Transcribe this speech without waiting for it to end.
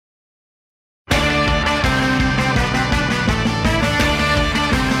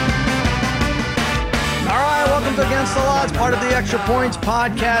Extra Points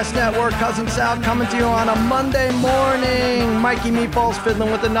Podcast Network. Cousin Sal coming to you on a Monday morning. Mikey Meatballs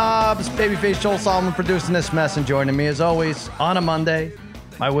fiddling with the knobs. Babyface Joel Solomon producing this mess and joining me as always on a Monday.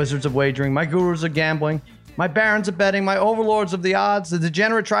 My wizards of wagering, my gurus of gambling, my barons of betting, my overlords of the odds, the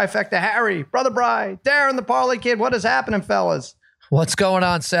degenerate trifecta, Harry, Brother Bry, Darren the Parlay Kid. What is happening, fellas? What's going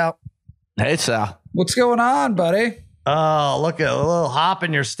on, Sal? Hey, Sal. What's going on, buddy? Oh, look at a little hop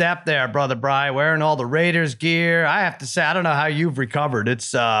in your step there, Brother Bry, wearing all the Raiders gear. I have to say, I don't know how you've recovered.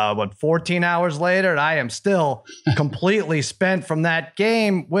 It's, 14 hours later, and I am still completely spent from that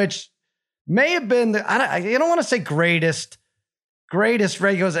game, which may have been, I don't want to say greatest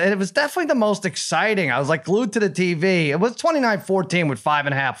regulars. It was definitely the most exciting. I was like glued to the TV. It was 29-14 with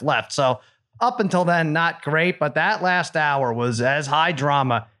 5.5 left. So up until then, not great, but that last hour was as high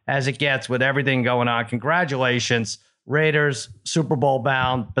drama as it gets with everything going on. Congratulations. Raiders, Super Bowl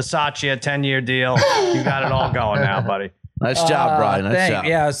bound, Bisaccia, 10-year deal. You got it all going now, buddy. Nice job, Brian. Nice job.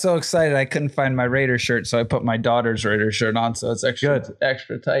 Yeah, I was so excited. I couldn't find my Raider shirt, so I put my daughter's Raider shirt on, so it's extra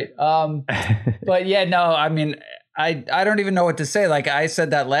tight. But yeah, no, I mean, I don't even know what to say. Like I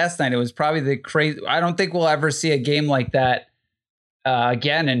said that last night, it was probably the crazy. I don't think we'll ever see a game like that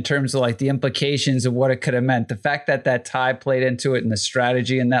again in terms of like the implications of what it could have meant. The fact that tie played into it and the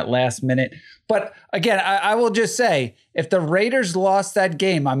strategy in that last minute. But again, I will just say, if the Raiders lost that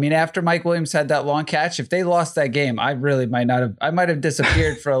game, I mean, after Mike Williams had that long catch, if they lost that game, I might have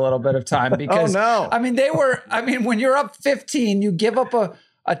disappeared for a little bit of time because, oh, no. I mean, when you're up 15, you give up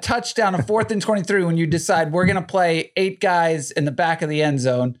a touchdown, a 4th and 23, when you decide we're going to play 8 guys in the back of the end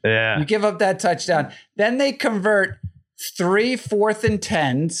zone. Yeah. You give up that touchdown. Then they convert 3 4th and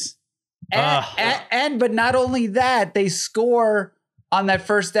 10s. But not only that, they score on that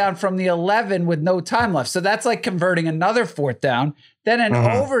first down from the 11 with no time left. So that's like converting another 4th down. Then in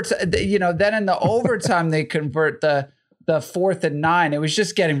overtime, then in the overtime, they convert the 4th and 9. It was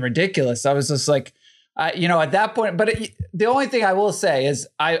just getting ridiculous. I was just like, at that point, but the only thing I will say is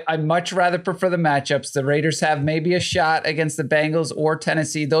I much rather prefer the matchups. The Raiders have maybe a shot against the Bengals or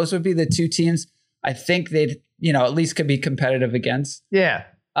Tennessee. Those would be the two teams I think they'd, at least could be competitive against. Yeah.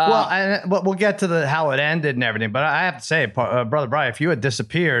 Well, we'll get to how it ended and everything, but I have to say, Brother Brian, if you had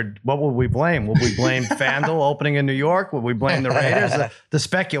disappeared, what would we blame? Would we blame FanDuel opening in New York? Would we blame the Raiders? The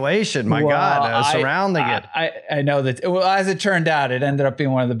speculation, God, surrounding it. I know that. Well, as it turned out, it ended up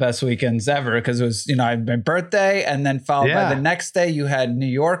being one of the best weekends ever because it was, my birthday, and then followed by the next day, you had New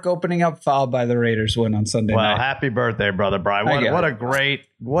York opening up, followed by the Raiders win on Sunday night. Well, happy birthday, Brother Brian.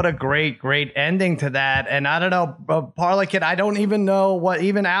 What a great ending to that. And I don't know, Parlay Kid, I don't even know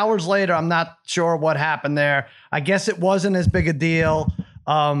even hours later, I'm not sure what happened there. I guess it wasn't as big a deal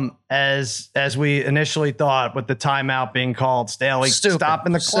as we initially thought with the timeout being called. Staley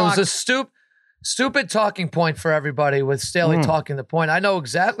stopping the clock. So it was a stupid talking point for everybody with Staley talking the point. I know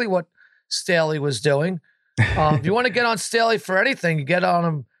exactly what Staley was doing. If you want to get on Staley for anything, you get on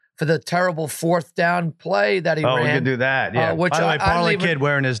him for the terrible 4th down play that he ran. Oh, we can do that. Yeah. Which by the way, Parlay Kid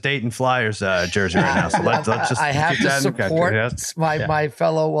wearing his Dayton Flyers jersey right now. So let's just. I have to support my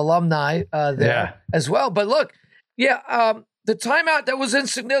fellow alumni there as well. But look, the timeout that was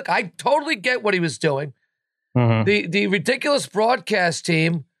insignificant. I totally get what he was doing. Mm-hmm. The ridiculous broadcast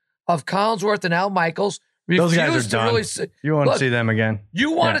team of Collinsworth and Al Michaels those guys are to done. really. You want to see them again?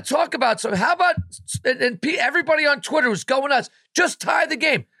 You want to talk about some? How about everybody on Twitter was going nuts? Just tie the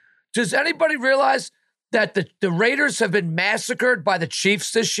game. Does anybody realize that the Raiders have been massacred by the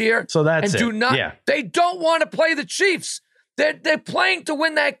Chiefs this year? So that's They don't want to play the Chiefs. They're playing to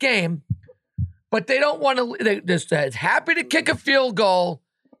win that game, but they don't want to. They're just happy to kick a field goal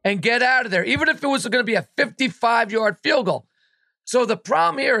and get out of there, even if it was going to be a 55-yard field goal. So the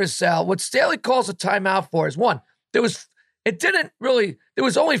problem here is, Sal, what Staley calls a timeout for is one, there was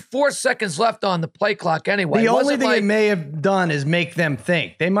only 4 seconds left on the play clock anyway. The only thing it may have done is make them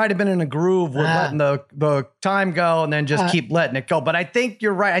think. They might have been in a groove with letting the time go and then just keep letting it go. But I think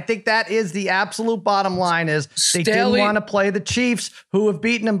you're right. I think that is the absolute bottom line is they didn't want to play the Chiefs, who have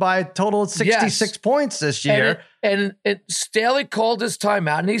beaten them by a total of 66 points this year. And Staley called his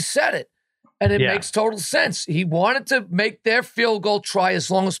timeout, and he said it. And it makes total sense. He wanted to make their field goal try as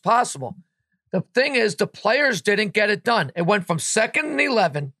long as possible. The thing is, the players didn't get it done. It went from 2nd and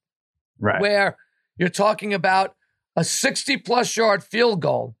 11, where you're talking about a 60-plus yard field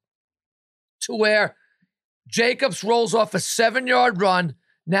goal, to where Jacobs rolls off a 7-yard run.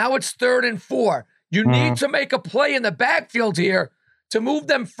 Now it's 3rd and 4. You need to make a play in the backfield here to move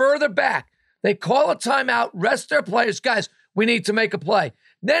them further back. They call a timeout, rest their players. Guys, we need to make a play.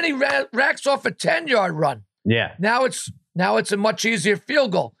 Then he racks off a 10-yard run. Yeah. Now it's a much easier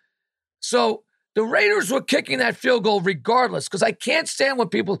field goal. So the Raiders were kicking that field goal regardless because I can't stand when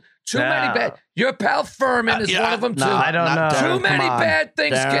people many bad. Your pal Furman is one of them too. I don't know. Too many bad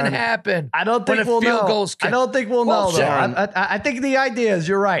things can happen. I don't think we'll know. I don't think we'll know though. I think the idea is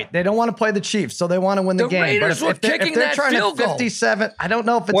you're right. They don't want to play the Chiefs, so they want to win the game. Raiders but were kicking that field goal. 57, I don't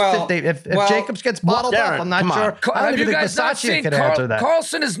know if it's 50. If Jacobs gets bottled up, I'm not sure. I don't even think Bisaccia could answer that.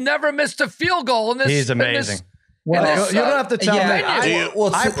 Carlson has never missed a field goal in this. He's amazing. Well, you don't have to tell me.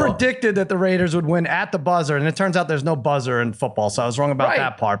 I predicted that the Raiders would win at the buzzer, and it turns out there's no buzzer in football, so I was wrong about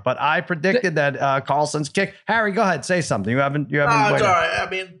that part. But I predicted that Carlson's kick. Harry, go ahead, say something. You haven't. No, it's all right. I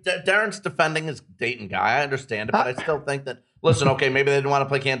mean, Darren's defending his Dayton guy. I understand it, but I still think that. Listen, okay, maybe they didn't want to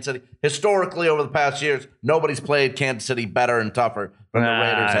play Kansas City. Historically, over the past years, nobody's played Kansas City better and tougher than the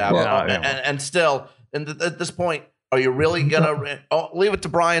Raiders have. And still, at this point, are you really gonna leave it to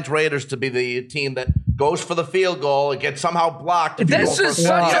Brian's Raiders to be the team that goes for the field goal? It gets somehow blocked. This is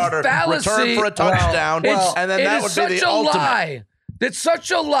such a fallacy. Return for a touchdown, and then that would be the ultimate. Lie. It's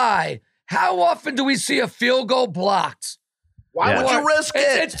such a lie. How often do we see a field goal blocked? Why would you risk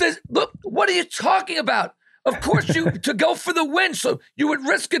it? Look, what are you talking about? Of course, to go for the win, so you would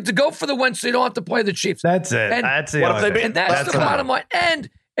risk it to go for the win, so you don't have to play the Chiefs. That's it. And that's the only thing. And that's the bottom line. And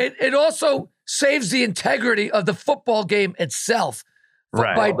it also saves the integrity of the football game itself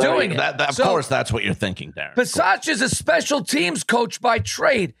by doing it. Of course, that's what you're thinking, Darren. Bisaccia is a special teams coach by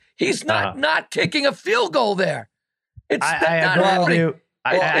trade. He's not kicking a field goal there. It's not happening.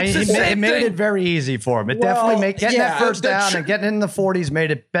 It made it very easy for him. It definitely made getting that first down and getting in the 40s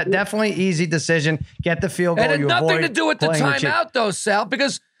made it definitely easy decision. Get the field goal. And it had nothing to do with the timeout, though, Sal,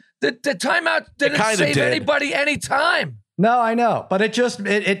 because the timeout didn't save anybody any time. No, I know, but it just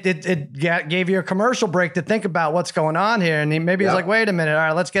it gave you a commercial break to think about what's going on here, and maybe he's like, "Wait a minute, all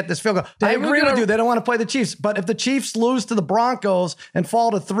right, let's get this field goal." I agree with you; they don't want to play the Chiefs, but if the Chiefs lose to the Broncos and fall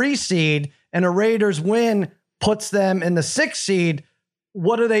to 3 seed, and a Raiders win puts them in the 6 seed,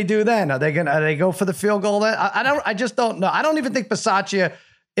 what do they do then? Are they go for the field goal then? I just don't know. I don't even think Bisaccia,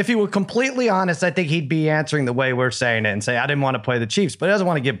 if he were completely honest, I think he'd be answering the way we're saying it and say, I didn't want to play the Chiefs, but he doesn't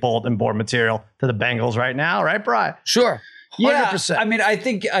want to give bulletin board material to the Bengals right now, right, Brian? Sure. 100%. Yeah, I mean, I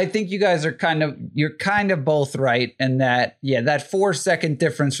think you guys are kind of both right in that, that 4-second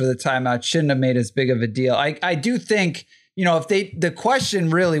difference for the timeout shouldn't have made as big of a deal. I do think, if the question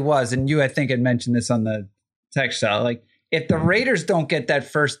really was, and you, I think, had mentioned this on the text out, like, if the Raiders don't get that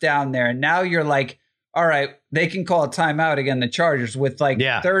first down there, and now you're like, all right, they can call a timeout again, the Chargers, with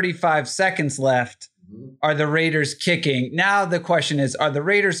 35 seconds left. Are the Raiders kicking? Now the question is, are the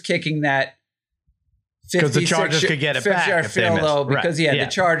Raiders kicking that 56 the Chargers could get it back field goal? Because the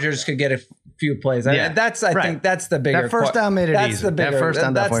Chargers could get a few plays. I think that's the bigger. That first down made it easy. That first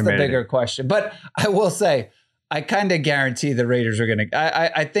down that's the bigger question. But I will say, I kind of guarantee the Raiders are going to.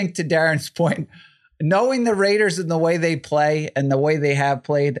 I think, to Darren's point, knowing the Raiders and the way they play and the way they have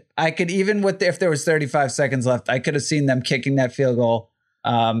played, I could, even if there was 35 seconds left, I could have seen them kicking that field goal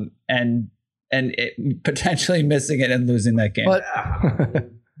and potentially missing it and losing that game.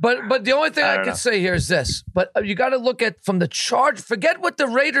 But the only thing I could say here is this. But you got to look at from the charge. Forget what the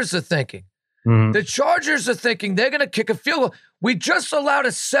Raiders are thinking. Mm-hmm. The Chargers are thinking they're going to kick a field goal. We just allowed a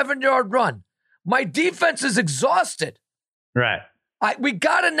 7-yard run. My defense is exhausted. Right. We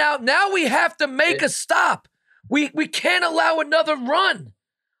got to now we have to make a stop. We can't allow another run.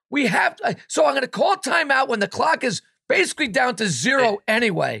 We have to, so I'm going to call timeout when the clock is basically down to 0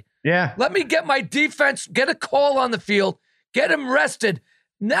 anyway. Yeah. Let me get my defense, get a call on the field, get him rested.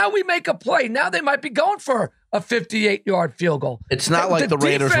 Now we make a play. Now they might be going for a 58-yard field goal. It's not like the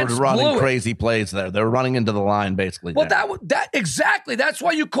Raiders were running crazy plays there. They're running into the line, basically. Well, that exactly. That's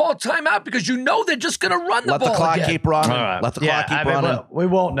why you call timeout, because you know they're just going to run the ball. Let the clock again. keep running. Right. Let the clock keep running. We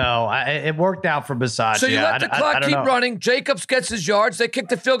won't know. It worked out for Bisaccia. So you let the clock keep running. Jacobs gets his yards. They kick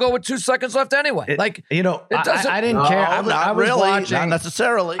the field goal with 2 seconds left anyway. It doesn't. I didn't care. I was watching. Not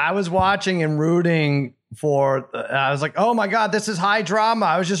necessarily. I was watching and rooting for. I was like, oh my God, this is high drama.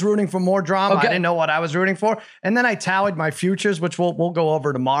 I was just rooting for more drama. Okay. I didn't know what I was rooting for, and then I tallied my futures, which we'll go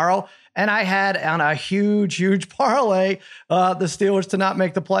over tomorrow. And I had on a huge parlay the Steelers to not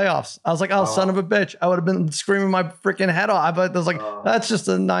make the playoffs. I was like, oh, son of a bitch. I would have been screaming my freaking head off. I was like, that's just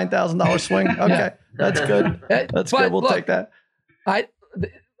a $9,000 swing. Okay, that's good. That's good. We'll take that.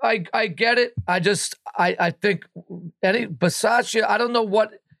 I get it. I think Bisaccia, I don't know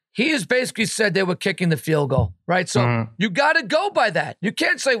what. He has basically said they were kicking the field goal, right? So you got to go by that. You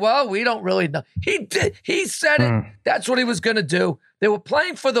can't say, well, we don't really know. He did. He said it. That's what he was going to do. They were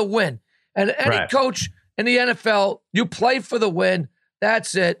playing for the win. And any coach in the NFL, you play for the win.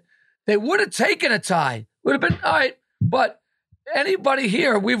 That's it. They would have taken a tie. Would have been, all right. But anybody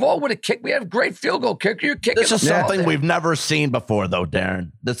here, we've all would have kicked. We have great field goal kicker. You're kicking. This is something we've never seen before, though,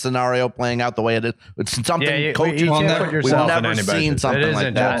 Darren. This scenario playing out the way it is. It's something coaches we've never seen something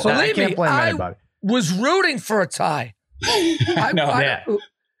like that. Believe me, I was rooting for a tie.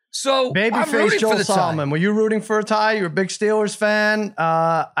 So babyface Joel Solomon, were you rooting for a tie? You're a big Steelers fan.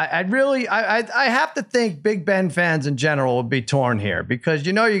 I have to think Big Ben fans in general would be torn here because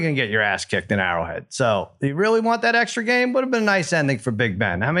you're gonna get your ass kicked in Arrowhead. So do you really want that extra game? Would have been a nice ending for Big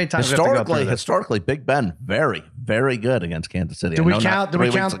Ben. How many times historically, Big Ben very, very good against Kansas City. Do we count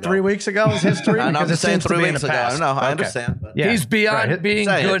 3 weeks ago as history? I'm because saying 3 weeks ago. I understand. But he's beyond being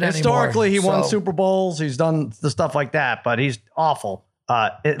good historically, anymore. He won Super Bowls. He's done the stuff like that, but he's awful.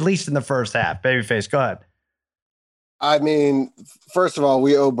 At least in the first half. Babyface, go ahead. I mean, first of all,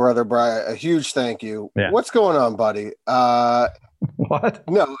 we owe Brother Brian a huge thank you. Yeah. What's going on, buddy? What?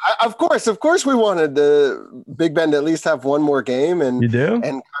 No, of course we wanted Big Ben to at least have one more game. And you do? And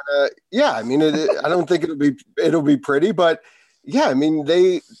kind of, yeah, I mean, I don't think it'll be pretty, but yeah, I mean,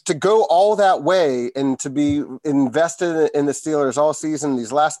 to go all that way and to be invested in the Steelers all season,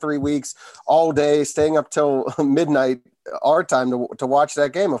 these last 3 weeks, all day, staying up till midnight, our time to watch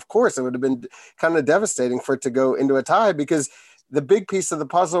that game. Of course, it would have been kind of devastating for it to go into a tie because the big piece of the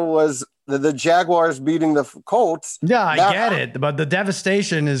puzzle was the Jaguars beating the Colts. Yeah, I get it, but the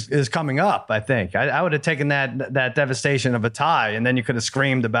devastation is coming up. I think I would have taken that devastation of a tie, and then you could have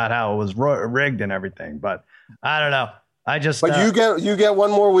screamed about how it was rigged and everything. But I don't know. But you get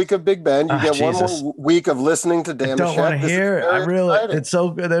one more week of Big Ben. You get one more week of listening to Damashek. I don't want to hear it. I really, it's so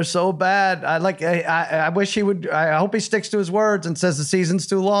good. They're so bad. I wish he would. I hope he sticks to his words and says the season's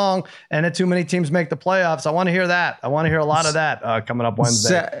too long and that too many teams make the playoffs. I want to hear that. I want to hear a lot of that coming up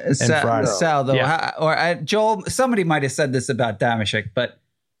Wednesday and Friday. Sal, though, Joel, somebody might have said this about Damashek, but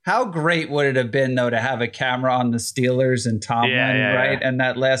how great would it have been, though, to have a camera on the Steelers and Tomlin, right? Yeah. And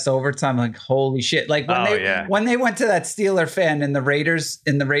that last overtime, like, holy shit. Like, when they went to that Steeler fan in the Raiders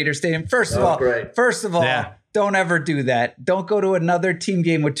stadium, first of all, don't ever do that. Don't go to another team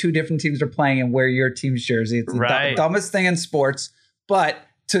game where two different teams are playing and wear your team's jersey. It's the dumbest thing in sports. But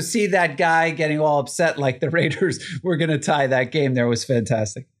to see that guy getting all upset like the Raiders were going to tie that game there was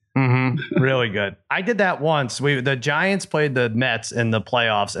fantastic. Mm-hmm. Really good. I did that once. The Giants played the Mets in the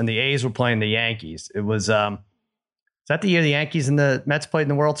playoffs, and the A's were playing the Yankees. It was is that the year the Yankees and the Mets played in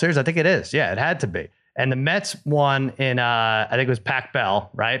the World Series? I think it is. Yeah, it had to be. And the Mets won in I think it was Pac Bell,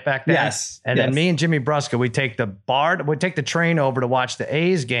 right back then. Yes. And then me and Jimmy Brusca, we take the train over to watch the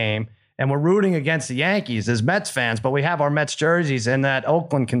A's game. And we're rooting against the Yankees as Mets fans, but we have our Mets jerseys and that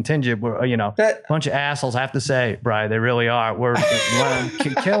Oakland contingent. We're, bunch of assholes. I have to say, Brian, they really are. We're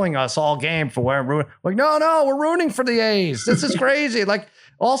killing us all game for wearing rooting. Like, no, we're rooting for the A's. This is crazy. Like,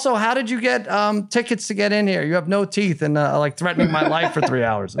 also, how did you get tickets to get in here? You have no teeth and threatening my life for 3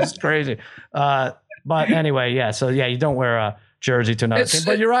 hours. This is crazy. But anyway, yeah. So you don't wear a jersey to another team.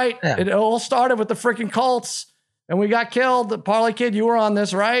 But you're right. Yeah. It all started with the freaking Colts. And we got killed. Parlay Kid, you were on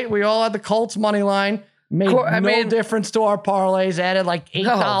this, right? We all had the Colts money line. Made no difference to our parlays. Added like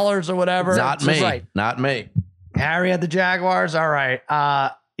 $8 or whatever. Not me. Harry had the Jaguars. All right.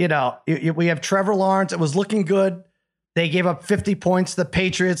 We have Trevor Lawrence. It was looking good. They gave up 50 points to the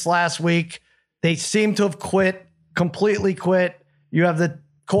Patriots last week. They seem to have completely quit. You have the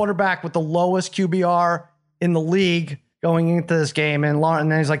quarterback with the lowest QBR in the league going into this game. And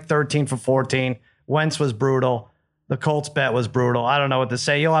then he's like 13 for 14. Wentz was brutal. The Colts bet was brutal. I don't know what to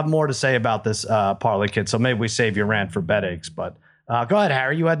say. You'll have more to say about this, Parlay Kid. So maybe we save your rant for bet eggs. But go ahead,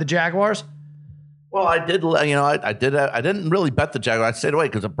 Harry. You had the Jaguars? Well, I did. I did. I didn't really bet the Jaguars. I stayed away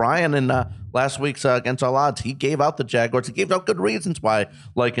because Brian in last week's Against All Odds, he gave out the Jaguars. He gave out good reasons why,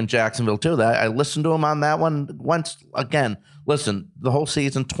 like in Jacksonville too. That I listened to him on that one once again. Listen, the whole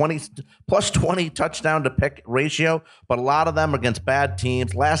season, 20 touchdown to pick ratio, but a lot of them against bad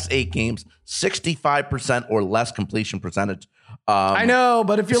teams. Last 8 games, 65% or less completion percentage. I know,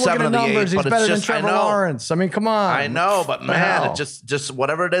 but if you're looking at numbers, he's better than Trevor Lawrence. I mean, come on. I know, but man, it's just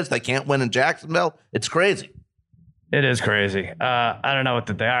whatever it is, they can't win in Jacksonville. It's crazy. It is crazy. I don't know what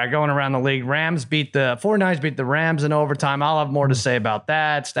to think. All right, going around the league. 49ers beat the Rams in overtime. I'll have more to say about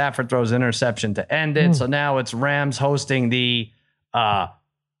that. Stafford throws interception to end it. So now it's Rams hosting the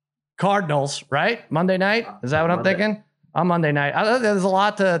Cardinals, right? Monday night? Is that what I'm thinking? On Monday night. There's a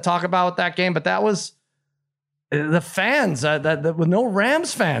lot to talk about with that game, but that was the fans with no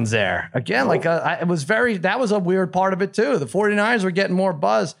Rams fans there. Again, that was a weird part of it too. The 49ers were getting more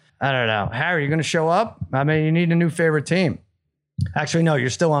buzz. I don't know. Harry, you're going to show up? I mean, you need a new favorite team. Actually, no, you're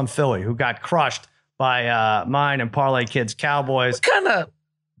still on Philly, who got crushed by mine and Parlay Kids Cowboys.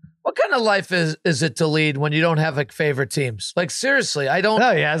 What kind of life is it to lead when you don't have like favorite teams? Like seriously, I don't.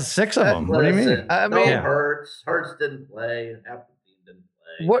 No, he has 6 of them. What do you mean? I mean, Hurts didn't play. Half the team didn't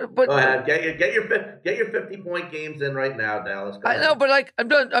play. What? But go ahead, get your 50-point games in right now, Dallas. I know, but like I'm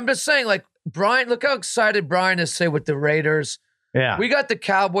done. I'm just saying, like Brian. Look how excited Brian is, say, with the Raiders. Yeah, we got the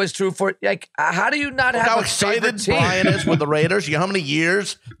Cowboys through for like. How do you not have how a excited favorite team? Brian is with the Raiders? You know how many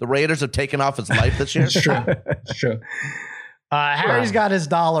years the Raiders have taken off his life this year? It's true. It's true. Harry's got his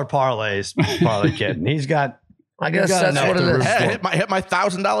dollar parlays. Probably kidding. He's got. I guess that's what it is. Hey, I hit my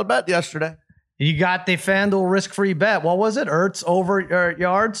 $1,000 bet yesterday. You got the FanDuel risk-free bet. What was it? Ertz over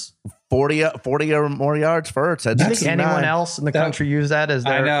yards? 40 or more yards for Ertz. Do you think anyone else in the country use that as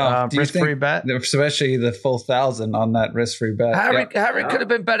their risk-free bet? Especially the full 1,000 on that risk-free bet. Harry could have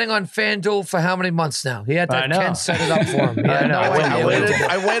been betting on FanDuel for how many months now? He had to have Ken set it up for him.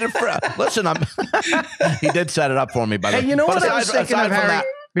 I waited for. Listen, he did set it up for me. By the way, you know what I was thinking of, Harry?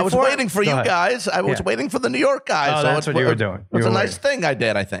 I was waiting for you guys. I was waiting for the New York guys. Oh, that's what you were doing. It was a nice thing I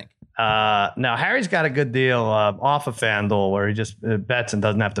did, I think. No, Harry's got a good deal off of FanDuel where he just bets and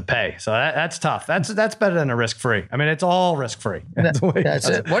doesn't have to pay. So that's tough. That's better than a risk-free. I mean, it's all risk-free. That's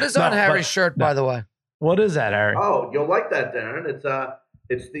it. What is on Harry's shirt, by the way? What is that, Harry? Oh, you'll like that, Darren.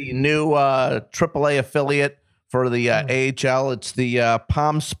 It's the new AAA affiliate for the AHL. It's the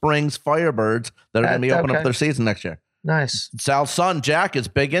Palm Springs Firebirds that are going to be opening up their season next year. Nice. Sal's son Jack is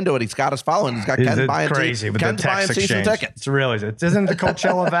big into it. He's got us following. He's got Ken buying crazy with Ken's the buying text season exchange. tickets. It's really it isn't the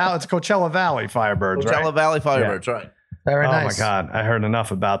Coachella Valley. It's Coachella Valley Firebirds, right? Coachella Valley Firebirds, right? Very nice. Oh my God, I heard enough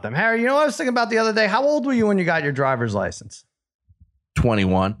about them. Harry, you know what I was thinking about the other day? How old were you when you got your driver's license?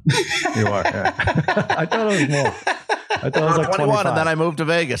 21. You are. Yeah. I thought it was more. I thought it was like 21, 25. and then I moved to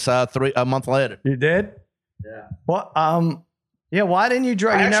Vegas a month later. You did? Yeah. What? Yeah. Why didn't you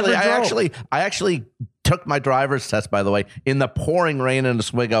drive? I actually took my driver's test, by the way, in the pouring rain in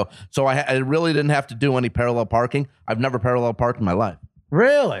Oswego. So I really didn't have to do any parallel parking. I've never parallel parked in my life.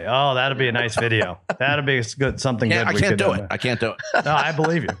 Really? Oh, that'd be a nice video. That'd be good. Something good. I can't do it. I can't do it. No, I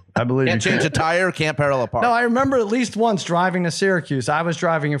believe you. Can't change a tire. Can't parallel park. No, I remember at least once driving to Syracuse. I was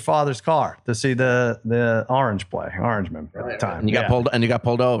driving your father's car to see the Orangeman at the time. And you got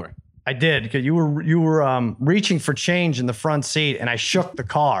pulled over. I did because you were reaching for change in the front seat, and I shook the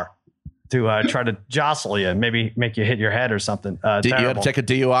car to try to jostle you and maybe make you hit your head or something. You had to take a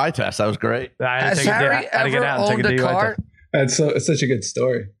DUI test. That was great. Has Harry ever owned a car? It's such a good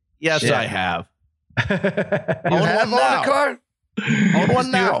story. Yes, I have. You have owned a car? Own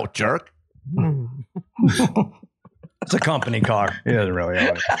one now, jerk. It's a company car. He doesn't really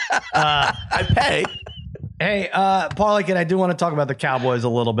own it. I pay. Hey, Parlay, I do want to talk about the Cowboys a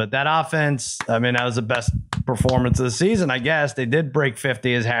little bit. That offense, I mean, that was the best performance of the season, I guess. They did break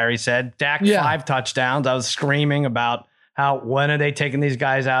 50, as Harry said. Dak, 5 touchdowns. I was screaming about when are they taking these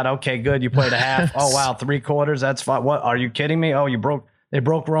guys out? Okay, good. You played a half. Oh, wow, 3 quarters. That's fine. What? Are you kidding me? Oh, they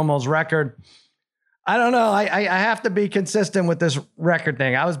broke Romo's record. I don't know. I have to be consistent with this record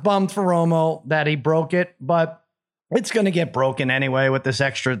thing. I was bummed for Romo that he broke it, but it's going to get broken anyway with this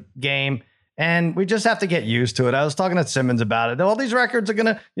extra game. And we just have to get used to it. I was talking to Simmons about it. All these records are going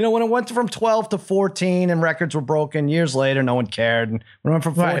to, when it went from 12 to 14 and records were broken years later, no one cared. And when it went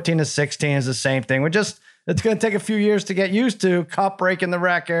from 14 to 16 is the same thing. It's going to take a few years to get used to. Kupp breaking the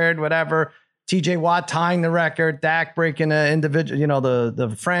record, whatever. TJ Watt tying the record. Dak breaking the individual,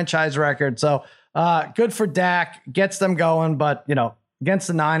 the franchise record. So good for Dak. Gets them going. But, against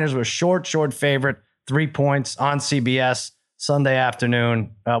the Niners, we're short favorite. 3 points on CBS. Sunday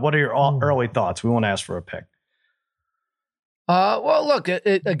afternoon. What are your early thoughts? We won't ask for a pick. Well, look,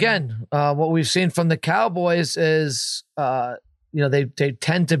 again, what we've seen from the Cowboys is, they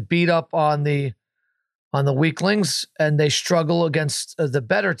tend to beat up on the weaklings and they struggle against the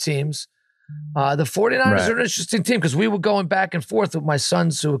better teams. The 49ers are an interesting team because we were going back and forth with my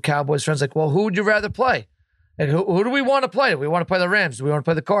sons who are Cowboys friends. Like, well, who would you rather play? Like, who do we want to play? Do we want to play the Rams? Do we want to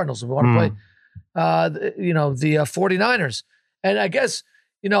play the Cardinals? Do we want to play the 49ers. And I guess,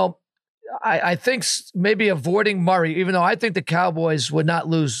 I think maybe avoiding Murray, even though I think the Cowboys would not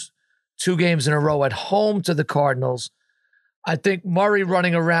lose 2 games in a row at home to the Cardinals. I think Murray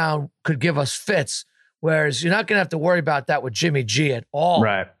running around could give us fits, whereas you're not going to have to worry about that with Jimmy G at all.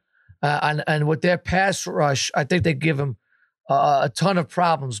 Right. And with their pass rush, I think they give him a ton of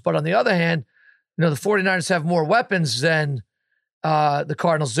problems. But on the other hand, the 49ers have more weapons than the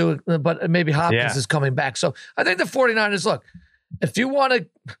Cardinals do, but maybe Hopkins is coming back. So I think the 49ers, look, if you want to,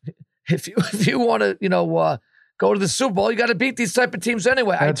 go to the Super Bowl, you got to beat these type of teams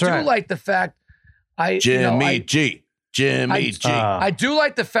anyway. That's I do like the fact Jimmy G. I do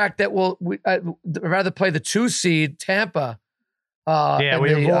like the fact that I'd rather play the 2 seed Tampa We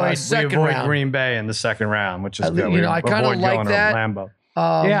avoid round. Green Bay in the second round, which is good. You know, I kind of like that. Lambeau.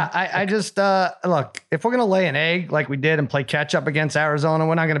 I just look, if we're gonna lay an egg like we did and play catch up against Arizona,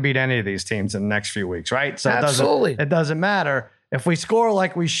 we're not gonna beat any of these teams in the next few weeks, right? So it doesn't matter if we score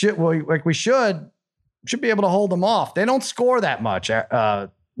like we should. Should be able to hold them off. They don't score that much. The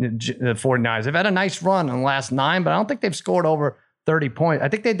 49ers. They've had a nice run in the last 9, but I don't think they've scored over 30 points. I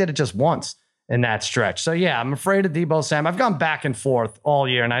think they did it just once in that stretch. So yeah, I'm afraid of Deebo Samuel. I've gone back and forth all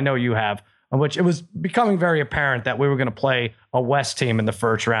year, and I know you have, on which it was becoming very apparent that we were going to play a West team in the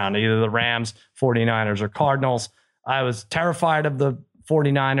first round, either the Rams, 49ers, or Cardinals. I was terrified of the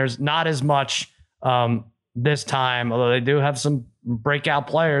 49ers, not as much this time, although they do have some breakout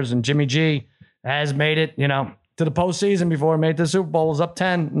players, and Jimmy G has made it, to the postseason before he made the Super Bowl. It was up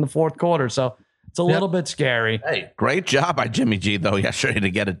 10 in the fourth quarter. So it's a little bit scary. Hey, great job by Jimmy G, though, yesterday to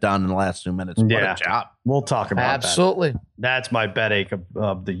get it done in the last 2 minutes. What a job. We'll talk about that. Absolutely. That's my bet ache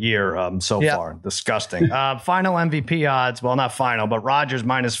of the year so far. Disgusting. Final MVP odds. Well, not final, but Rodgers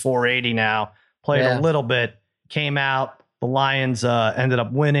minus 480 now. Played a little bit. Came out. The Lions ended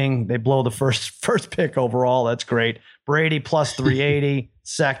up winning. They blow the first pick overall. That's great. Brady plus 380.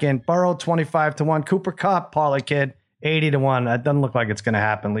 Second. Burrow 25-1. Cooper Kupp, parlay kid, 80-1. That doesn't look like it's going to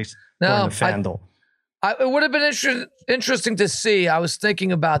happen, at least according to FanDuel. It would have been interesting to see. I was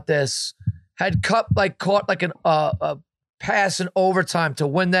thinking about this. Had Kupp caught a pass in overtime to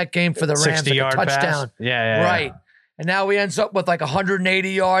win that game for the Rams, 60-yard touchdown. Pass? Yeah. Right. And now he ends up with 180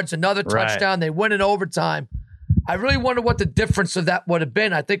 yards, another touchdown. They win in overtime. I really wonder what the difference of that would have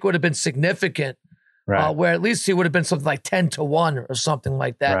been. I think it would have been significant, where at least he would have been something like 10-1 or something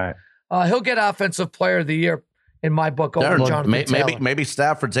like that. Right. He'll get Offensive Player of the Year in my book over Jonathan Taylor. Maybe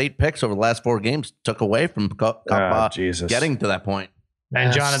Stafford's 8 picks over the last 4 games took away from Kupp getting to that point.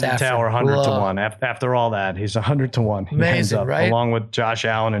 And Jonathan Taylor 100-1. After all that, he's 100-1. Amazing, right? Along with Josh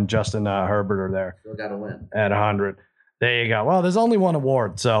Allen and Justin Herbert are there. Still got to win at 100. There you go. Well, there's only one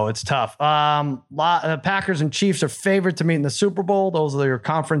award, so it's tough. Packers and Chiefs are favored to meet in the Super Bowl. Those are your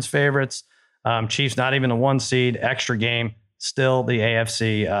conference favorites. Chiefs not even a 1 seed. Extra game. Still the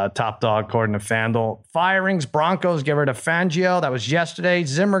AFC top dog according to FanDuel. Firings, Broncos get rid of Fangio. That was yesterday.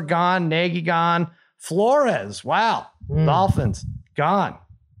 Zimmer gone. Nagy gone. Flores. Wow. Dolphins gone.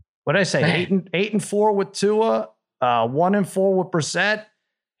 What did I say? 8-4 with Tua. 1-4 with Brissett.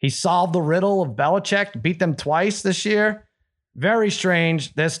 He solved the riddle of Belichick, beat them twice this year. Very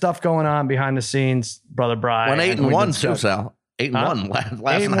strange. There's stuff going on behind the scenes, Brother Brian. 8-1 too, Sal. 8-1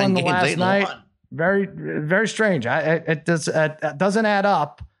 last 9 games. 8-1. Very, very strange. It doesn't add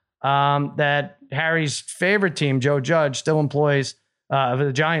up that Harry's favorite team, Joe Judge, still employs, the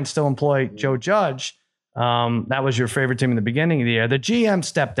Giants still employ Joe Judge. That was your favorite team in the beginning of the year. The GM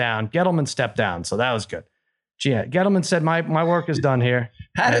stepped down. Gettleman stepped down. So that was good. Gettleman said, my work is done here.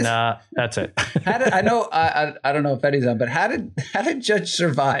 That's it. I don't know if Eddie's on, but how did Judge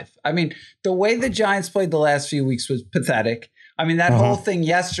survive? I mean, the way the Giants played the last few weeks was pathetic. I mean, that whole thing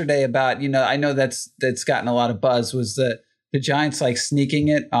yesterday about, I know that's gotten a lot of buzz, was the Giants sneaking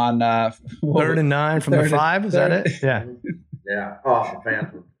it on 3rd and 9 from the 5. Is that it? Yeah. Yeah. Oh, the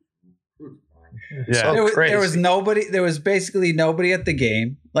fans were. Yeah. There was nobody. There was basically nobody at the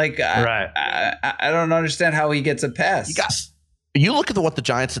game. I don't understand how he gets a pass. You look at what the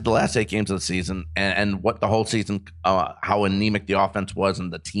Giants did the last 8 games of the season, and what the whole season, how anemic the offense was,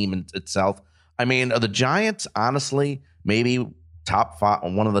 and the team itself. I mean, are the Giants honestly maybe top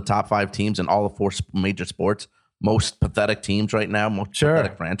 5, one of the top 5 teams in all the 4 major sports? Most pathetic teams right now. Most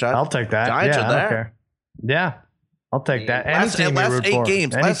pathetic franchise. I'll take that. Giants are there. I don't care. Yeah, I'll take that. Last 8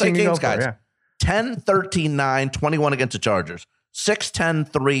 games, guys. 10, 13, 9, 21 against the Chargers. 6, 10,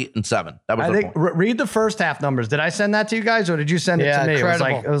 3, and 7. That was. I think. Read the first half numbers. Did I send that to you guys, or did you send it to me?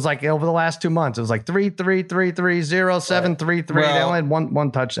 Incredible. It was like over the last 2 months. It was 3, 3, 3, 3, 0, 7, 3, 3. Well, they only had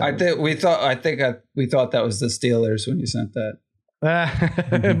one touchdown. We thought that was the Steelers when you sent that.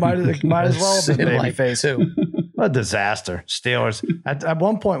 It might as well have been babyface too. What a disaster. Steelers. At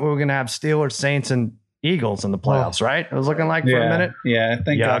one point, we were going to have Steelers, Saints, and Eagles in the playoffs, right? It was looking like for a minute. Yeah,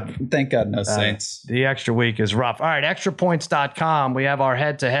 thank God no Saints. The extra week is rough. All right, extrapoints.com. We have our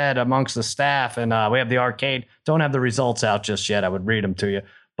head-to-head amongst the staff, and we have the arcade. Don't have the results out just yet. I would read them to you.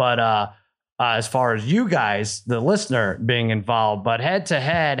 But as far as you guys, the listener, being involved, but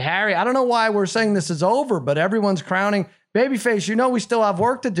head-to-head, Harry, I don't know why we're saying this is over, but everyone's crowning Babyface. We still have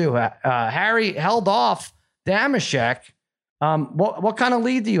work to do. Harry held off Damashek. What kind of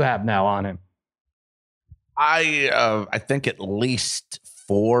lead do you have now on him? I think at least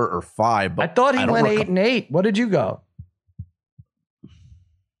 4 or 5. But I thought he went 8-8. What did you go?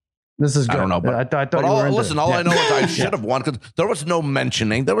 This is good. I don't know, but I thought but you were into listen, it. all Yeah. I know is I should have won because there was no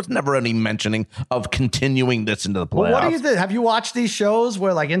mentioning. There was never any mentioning of continuing this into the playoffs. Well, what do you think? Have you watched these shows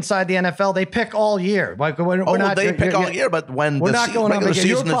where, like, inside the NFL, they pick all year? Like, we're not, they pick all year, but when we're the not going on regular vacation.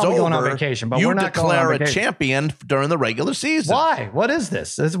 You're season is probably going on over, vacation, but you we're not going on declare a vacation. champion during the regular season. Why? What is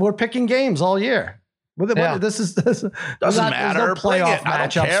this? We're picking games all year. Yeah. Doesn't there's matter. no Bring playoff it. I don't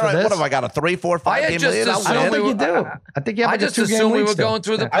matchups care. for this. What have I got? A 3, 4, 5 game lead? I'll I don't win. think you do. I think you have I like a just 2-game assumed we lead were still. going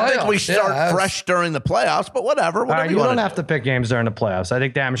through the playoffs. I think we start Yeah, fresh during the playoffs, but whatever. All Whatever right, you you want don't to have to pick games during the playoffs. I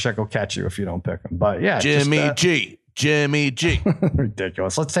think Damashek will catch you if you don't pick them. But yeah, Jimmy G.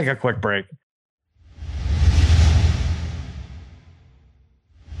 Ridiculous. Let's take a quick break.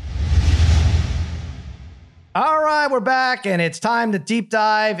 All right, we're back, and it's time to deep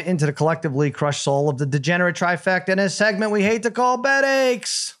dive into the collectively crushed soul of the degenerate trifecta in a segment we hate to call Bet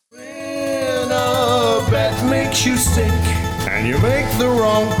Aches. When a bet makes you sick and you make the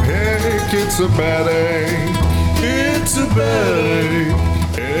wrong pick, it's a bad ache. It's a bad ache.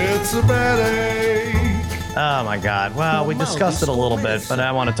 It's a bad ache. Oh my God. Well, we discussed it a little bit, but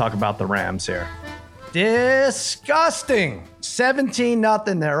I want to talk about the Rams here. Disgusting.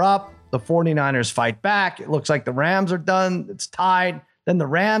 17-0. They're up. The 49ers fight back. It looks like the Rams are done. It's tied. Then the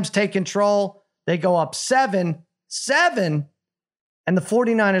Rams take control. They go up 7-7. And the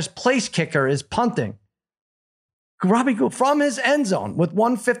 49ers place kicker is punting. Robbie Gould from his end zone with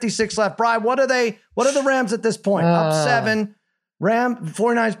 1:56 left. Brian, what are the Rams at this point? Up 7.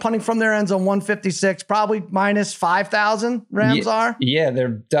 49ers punting from their end zone, 1:56, probably minus 5,000. Rams are. Yeah, they're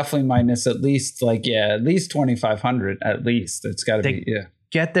definitely minus at least 2,500 at least. It's got to be, yeah.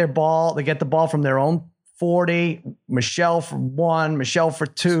 Get their ball. They get the ball from their own 40. Michelle for 1, Michelle for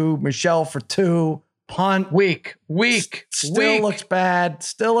 2, Michelle for 2. Punt. Weak. Still looks bad.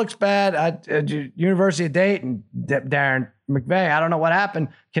 University of Dayton, Darren McVay. I don't know what happened.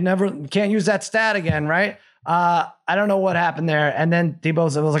 Can't use that stat again, right? I don't know what happened there. And then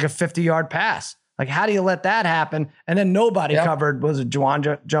Debo, it was like a 50-yard pass. Like, how do you let that happen? And then nobody covered. Was it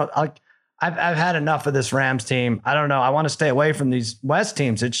Juwan? Like, I've had enough of this Rams team. I don't know. I want to stay away from these West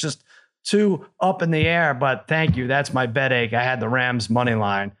teams. It's just too up in the air. But thank you. That's my bet ache. I had the Rams money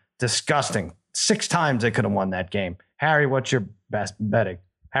line. Disgusting. 6 times they could have won that game. Harry, what's your best betting?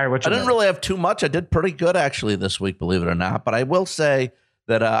 Harry, what's your I didn't really have too much. I did pretty good actually this week, believe it or not. But I will say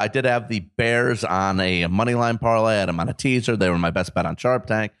that I did have the Bears on a money line parlay. I had them on a teaser. They were my best bet on Sharp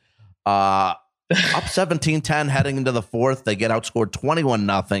Tank. Up 17-10 heading into the fourth. They get outscored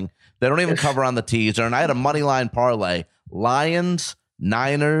 21-0. They don't even cover on the teaser. And I had a money line parlay. Lions,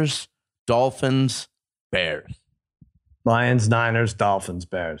 Niners, Dolphins, Bears. Lions, Niners, Dolphins,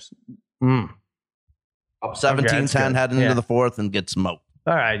 Bears. Up 17-10 heading into the fourth and get smoked.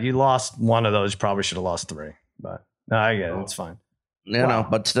 All right, you lost one of those. You probably should have lost 3. But no, I get it. It's fine. You know,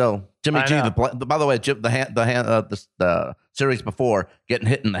 but still, Jimmy G. By the way, the series before getting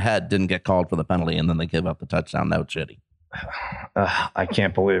hit in the head didn't get called for the penalty, and then they give up the touchdown. That was shitty. I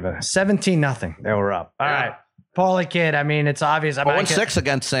can't believe it. 17-0. They were up. All right, Paulie Kid. I mean, it's obvious. I mean, 0-6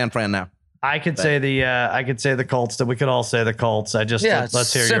 against San Fran now. I could say the Colts. That we could all say the Colts.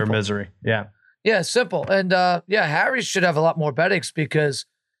 Let's hear your misery. Yeah, simple. And Harry should have a lot more bettings because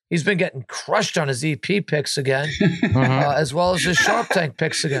he's been getting crushed on his EP picks again, as well as his Sharp Tank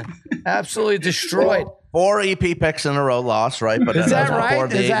picks again. Absolutely destroyed. 4 EP picks in a row lost, right? But is that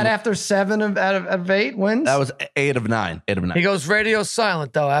right? Is that after 7 out of 8 wins? That was 8 of 9. 8 of 9. He goes radio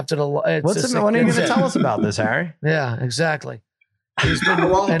silent though after the. When are you going to tell us about this, Harry? Yeah, exactly.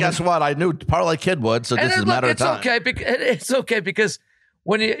 Well, guess what? I knew Parlay Kid would, so this is a matter of time. It's okay because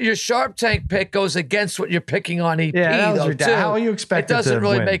when your Sharp Tank pick goes against what you're picking on EP, how are you expecting it doesn't to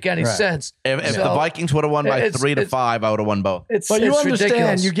really win? make any sense. If the Vikings would have won by 3 to 5, I would have won both. But you understand,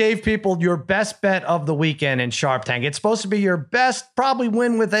 ridiculous. you gave people your best bet of the weekend in Sharp Tank. It's supposed to be your best, probably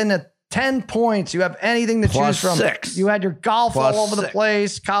win within 10 points. You have anything to choose from. +6. You had your golf all over the +6.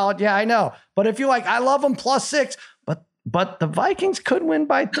 place, college. Yeah, I know. But if you I love them +6. But the Vikings could win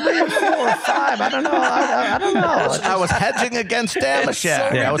by 3 or 4 or 5. I don't know. I don't know. I was hedging against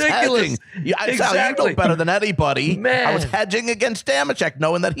Damashek. So I was ridiculous. hedging. Exactly. You know better than anybody. Man. I was hedging against Damashek,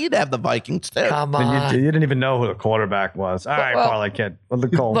 knowing that he'd have the Vikings too. Come on. You didn't even know who the quarterback was. All right, Parlay Kid. The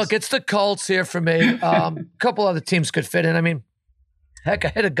Colts. Look, it's the Colts here for me. A couple other teams could fit in. I mean, heck, I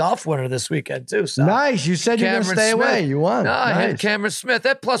hit a golf winner this weekend too. So. Nice. You said you're going to stay away. You won. No, I nice. hit Cameron Smith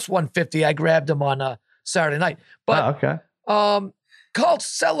at +150. I grabbed him on Saturday night. But okay. Colts.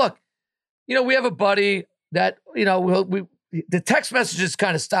 So look, we have a buddy that the text messages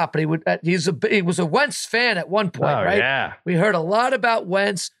kind of stopped, but he was a Wentz fan at one point, right? Yeah. We heard a lot about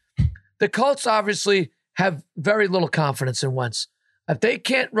Wentz. The Colts obviously have very little confidence in Wentz. If they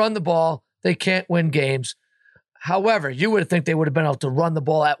can't run the ball, they can't win games. However, you would think they would have been able to run the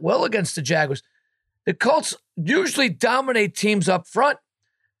ball at will against the Jaguars. The Colts usually dominate teams up front.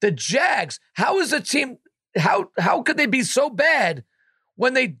 The Jags, how is a team, how could they be so bad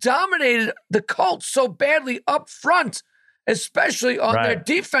when they dominated the Colts so badly up front, especially on their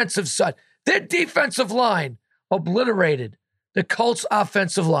defensive side? Their defensive line obliterated the Colts'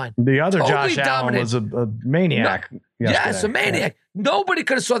 offensive line. The other totally Josh Allen was a maniac. Yes, a maniac. Yeah. Nobody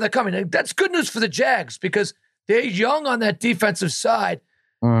could have saw that coming. That's good news for the Jags because they're young on that defensive side.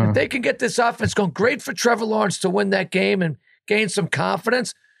 If they can get this offense going, great for Trevor Lawrence to win that game and gain some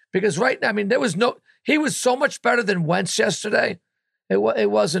confidence. Because he was so much better than Wentz yesterday. It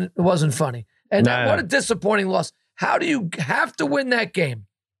wasn't funny. And what a disappointing loss. How do you have to win that game?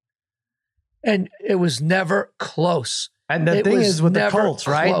 And it was never close. And the thing is with the Colts,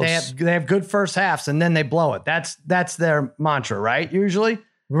 right? They have good first halves and then they blow it. That's their mantra, right? Usually.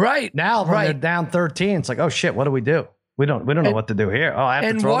 Right. Now when they're down 13, it's like, oh shit, what do we do? We don't know what to do here. Oh, I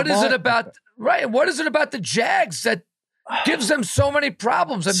have to throw the ball. What is it about what is it about the Jags that gives them so many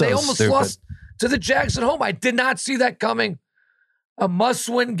problems? And they almost lost to the Jags at home. I did not see that coming. A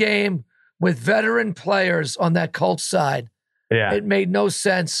must-win game with veteran players on that Colts side. Yeah. It made no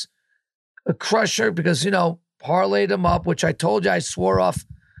sense. A crusher because, parlayed them up, which I told you I swore off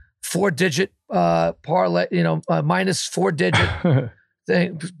 4-digit parlay, minus 4-digit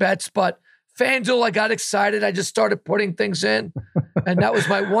bets. But FanDuel, I got excited. I just started putting things in. And that was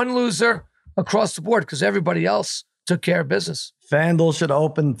my one loser across the board because everybody else took care of business. FanDuel should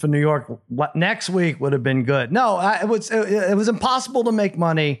open for New York next week. Would have been good. No, it was impossible to make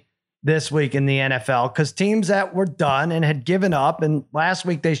money this week in the NFL because teams that were done and had given up, and last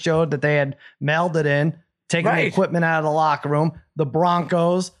week they showed that they had mailed it in, taking the equipment out of the locker room. The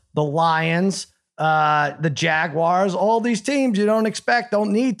Broncos, the Lions, the Jaguars, all these teams you don't expect,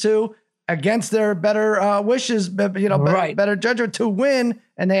 don't need to, against their better wishes, better judgment to win,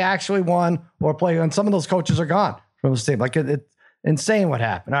 and they actually won or play. And some of those coaches are gone from the team. Like it's insane what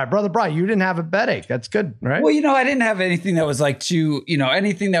happened. All right, Brother Brian, you didn't have a bet ache. That's good, right? Well, I didn't have anything that was like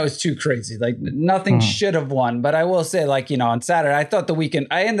anything that was too crazy. Like nothing should have won. But I will say, on Saturday, I thought the weekend,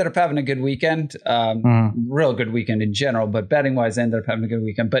 I ended up having a good weekend, real good weekend in general. But betting wise, I ended up having a good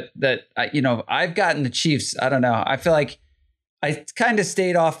weekend. But I've gotten the Chiefs. I don't know. I feel like I kind of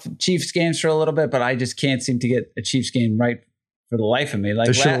stayed off Chiefs games for a little bit, but I just can't seem to get a Chiefs game right for the life of me. Like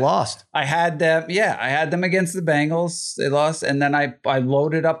they should have lost. I had them. Yeah, I had them against the Bengals. They lost, and then I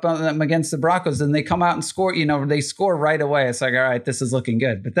loaded up on them against the Broncos, and they come out and score. They score right away. It's like, all right, this is looking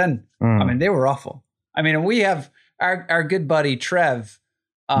good. But then, they were awful. And we have our good buddy Trev,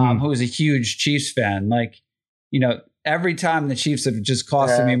 who is a huge Chiefs fan. Every time the Chiefs have just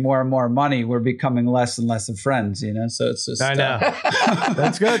costed me more and more money, we're becoming less and less of friends, So it's just... I know.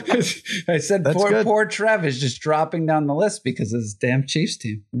 That's good. I said poor Trev is just dropping down the list because of this damn Chiefs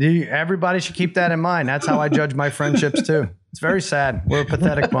team. Everybody should keep that in mind. That's how I judge my friendships, too. It's very sad. We're a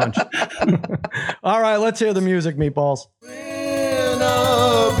pathetic bunch. All right, let's hear the music, meatballs. When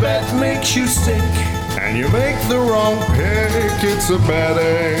a bet makes you sick and you make the wrong pick, it's a bad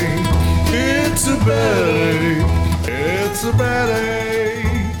egg. It's a bad egg. It's a bad egg.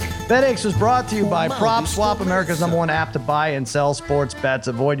 BetAches was brought to you by PropSwap, America's #1 app to buy and sell sports bets.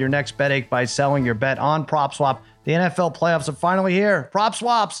 Avoid your next betache by selling your bet on PropSwap. The NFL playoffs are finally here.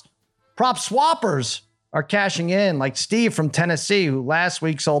 PropSwappers are cashing in, like Steve from Tennessee, who last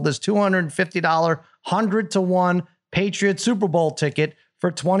week sold his $250 100-to-1 Patriots Super Bowl ticket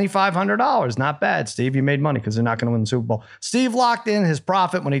for $2,500. Not bad, Steve. You made money because they're not going to win the Super Bowl. Steve locked in his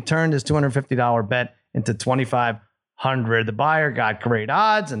profit when he turned his $250 bet into $2,500. The buyer got great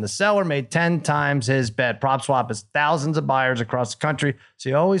odds, and the seller made 10 times his bet. PropSwap has thousands of buyers across the country, so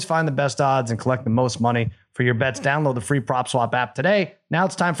you always find the best odds and collect the most money for your bets. Download the free PropSwap app today. Now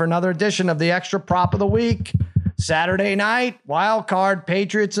it's time for another edition of the Extra Prop of the Week. Saturday night, wild card,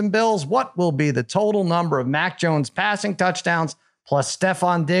 Patriots and Bills. What will be the total number of Mac Jones passing touchdowns plus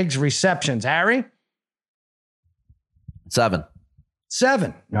Stephon Diggs receptions? Harry? 7.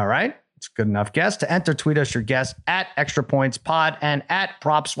 All right. It's a good enough guess. To enter, tweet us your guess at Extra Points Pod and at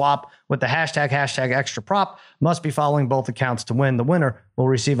PropSwap with the hashtag Extra Prop. Must be following both accounts to win. The winner will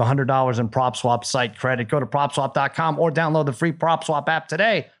receive $100 in PropSwap site credit. Go to PropSwap.com or download the free PropSwap app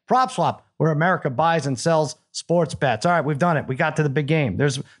today. PropSwap, where America buys and sells sports bets. All right, we've done it. We got to the big game.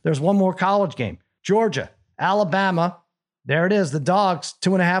 There's one more college game. Georgia, Alabama. There it is. The Dogs,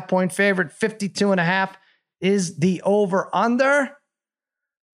 2.5-point favorite. 52.5 is the over-under.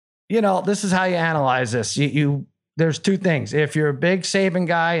 This is how you analyze this. You there's two things. If you're a big Saban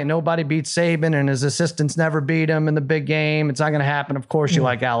guy and nobody beats Saban and his assistants never beat him in the big game, it's not going to happen. Of course, you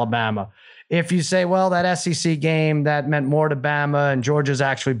like Alabama. If you say, well, that SEC game, that meant more to Bama and Georgia's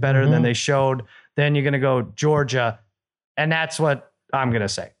actually better than they showed, then you're going to go Georgia. And that's what I'm going to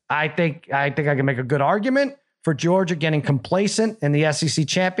say. I think I can make a good argument for Georgia getting complacent in the SEC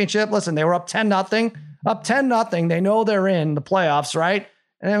championship. Listen, they were up 10-0. Up 10-0. They know they're in the playoffs, right?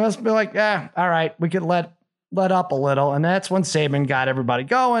 And it must be like, all right, we could let up a little. And that's when Saban got everybody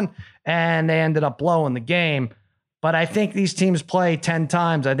going and they ended up blowing the game. But I think these teams play 10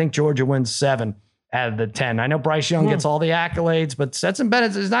 times. I think Georgia wins 7 out of the 10. I know Bryce Young gets all the accolades, but Stetson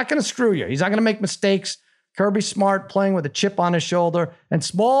Bennett is not going to screw you. He's not going to make mistakes. Kirby Smart playing with a chip on his shoulder. And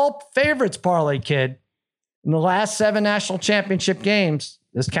small favorites parlay kid in the last 7 national championship games.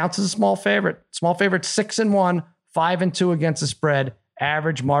 This counts as a small favorite. Small favorite 6-1, 5-2 against the spread.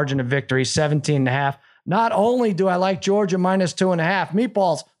 Average margin of victory 17.5. Not only do I like Georgia minus 2.5,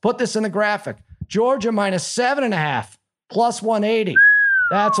 Meatballs, put this in the graphic. Georgia minus 7.5, plus 180.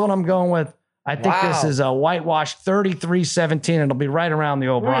 That's what I'm going with. I think this is a whitewashed 33-17. It'll be right around the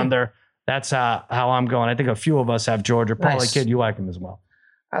over-under. That's how I'm going. I think a few of us have Georgia. Probably, kid, you like him as well.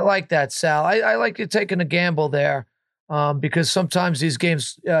 I like that, Sal. I like you taking a gamble there because sometimes these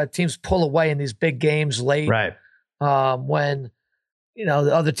games, teams pull away in these big games late. Right. When the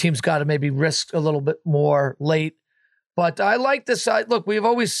other team's got to maybe risk a little bit more late. But I like this. Look, we've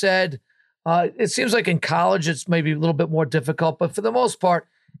always said it seems like in college it's maybe a little bit more difficult, but for the most part,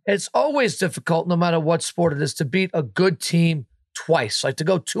 it's always difficult, no matter what sport it is, to beat a good team twice. Like to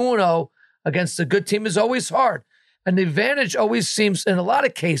go 2-0 against a good team is always hard. And the advantage always seems, in a lot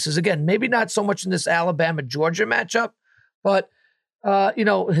of cases, again, maybe not so much in this Alabama-Georgia matchup, but,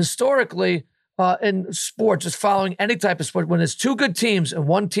 historically, in sport, just following any type of sport, when there's 2 good teams and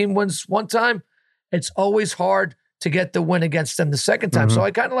one team wins one time, it's always hard to get the win against them the second time. So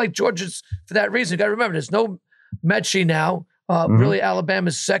I kind of like Georgia's for that reason. You got to remember, there's no Mechie now, really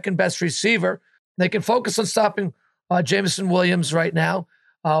Alabama's second best receiver. They can focus on stopping Jameson Williams right now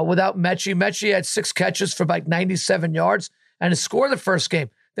without Mechie. Mechie had 6 catches for like 97 yards and scored the first game.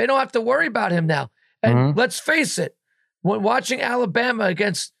 They don't have to worry about him now. And let's face it, when watching Alabama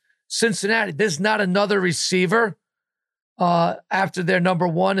against Cincinnati, there's not another receiver after their number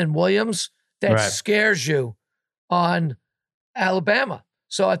 1 in Williams that scares you on Alabama.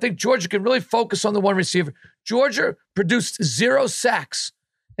 So I think Georgia can really focus on the one receiver. Georgia produced 0 sacks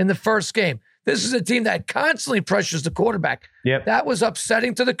in the first game. This is a team that constantly pressures the quarterback. Yep. That was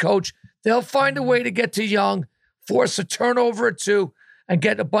upsetting to the coach. They'll find a way to get to Young, force a turnover or 2, and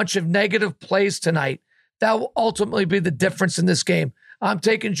get a bunch of negative plays tonight. That will ultimately be the difference in this game. I'm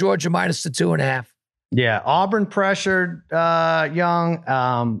taking Georgia minus the 2.5. Yeah, Auburn pressured Young.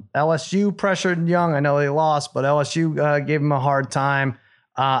 LSU pressured Young. I know they lost, but LSU gave him a hard time.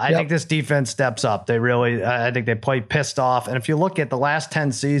 I think this defense steps up. They really, I think they played pissed off. And if you look at the last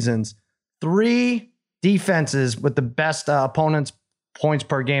 10 seasons, 3 defenses with the best opponents' points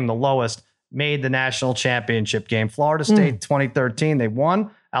per game, the lowest, made the national championship game. Florida State 2013, they won.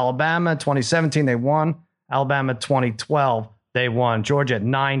 Alabama 2017, they won. Alabama 2012, they won. Georgia at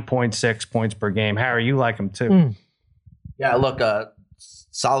 9.6 points per game. Harry, you like them too. Yeah, look,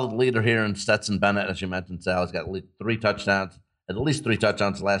 solid leader here in Stetson Bennett, as you mentioned, Sal. He's got at least 3 touchdowns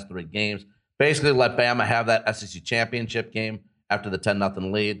the last 3 games. Basically let Bama have that SEC championship game after the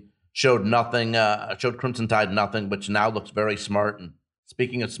 10-0 lead. Showed nothing, showed Crimson Tide nothing, which now looks very smart. And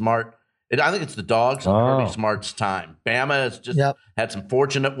speaking of smart, I think it's the dogs and Kirby Smart's time. Bama has just had some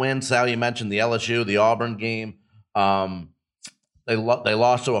fortunate wins. Sal, you mentioned the LSU, the Auburn game. They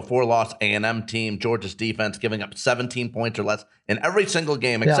lost to a 4-loss A&M team. Georgia's defense giving up 17 points or less in every single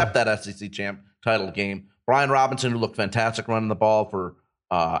game except that SEC champ title game. Brian Robinson, who looked fantastic running the ball for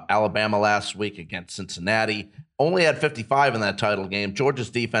Alabama last week against Cincinnati, only had 55 in that title game. Georgia's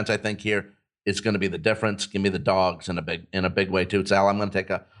defense, I think, here is going to be the difference. Give me the dogs in a big way too. Sal, I'm going to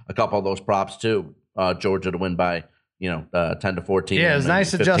take a couple of those props too. Georgia to win by 10-14. Yeah, it's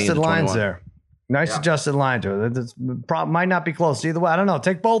nice adjusted lines there. Nice adjusted line to it. It's might not be close either way. I don't know.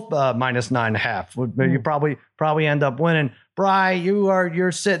 Take both minus 9.5. You probably end up winning. Bri,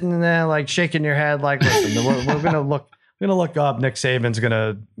 you're sitting there like shaking your head like, listen, we're gonna look up. Nick Saban's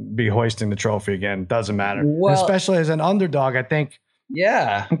gonna be hoisting the trophy again. Doesn't matter. Well, especially as an underdog, I think.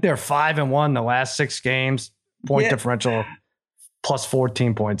 Yeah, I think they're 5-1 the last 6 games. Point differential plus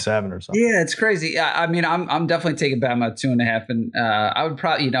 14.7 or something. Yeah, it's crazy. I mean, I'm definitely taking Bama at 2.5, and I would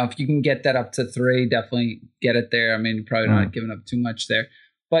probably, if you can get that up to 3, definitely get it there. I mean, you're probably not giving up too much there.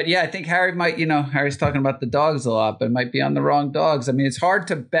 But yeah, I think Harry might, Harry's talking about the dogs a lot, but it might be on the wrong dogs. I mean, it's hard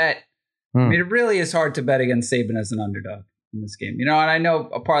to bet I mean, it really is hard to bet against Saban as an underdog in this game. And I know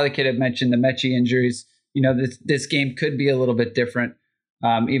a Parlay Kid had mentioned the Mechie injuries. This game could be a little bit different,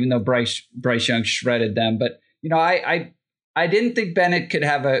 even though Bryce Young shredded them. But I didn't think Bennett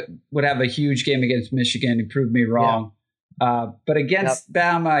would have a huge game against Michigan. He proved me wrong. But against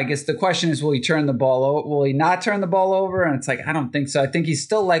Bama, I guess the question is, will he turn the ball over? Will he not turn the ball over? And it's like, I don't think so. I think he's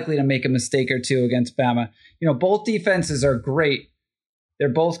still likely to make a mistake or two against Bama. Both defenses are great. They're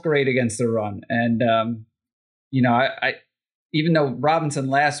both great against the run. And, I even though Robinson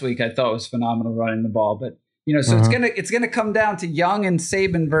last week I thought was phenomenal running the ball, but, so it's gonna come down to Young and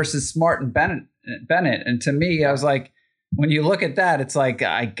Saban versus Smart and Bennett. And to me, I was like, when you look at that, it's like,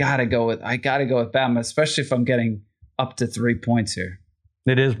 I gotta go with Bama, especially if I'm getting up to 3 points here.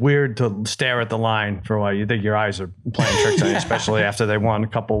 It is weird to stare at the line for a while. You think your eyes are playing tricks on you, especially after they won a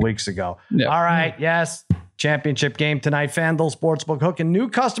couple of weeks ago. Yep. All right. Yes. Championship game tonight. FanDuel Sportsbook hooking new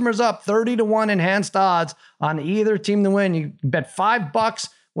customers up 30-1 enhanced odds on either team to win. You bet $5,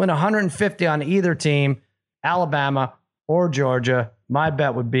 win $150 on either team, Alabama or Georgia. My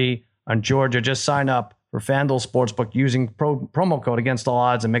bet would be on Georgia. Just sign up for FanDuel Sportsbook using promo code Against All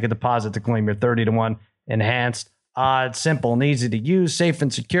Odds and make a deposit to claim your 30-1 enhanced odds. Simple and easy to use, safe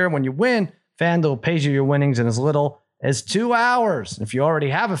and secure. When you win, FanDuel pays you your winnings in as little as 2 hours. If you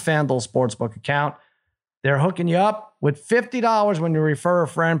already have a FanDuel Sportsbook account, they're hooking you up with $50 when you refer a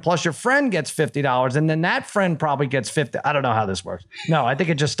friend, plus your friend gets $50, and then that friend probably gets $50. I don't know how this works. No, I think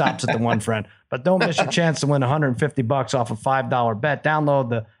it just stops at the one friend. But don't miss your chance to win $150 off a $5 bet. Download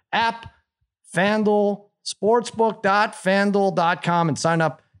the app, FanDuel, sportsbook.fanduel.com, and sign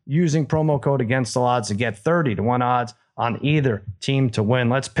up using promo code Against All Odds to get 30-1 odds on either team to win.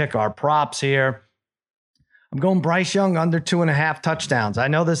 Let's pick our props here. I'm going Bryce Young under 2.5 touchdowns. I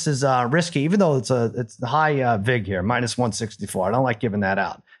know this is risky, even though it's the high vig here, minus 164. I don't like giving that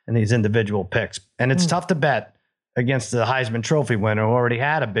out in these individual picks. And it's tough to bet against the Heisman Trophy winner who already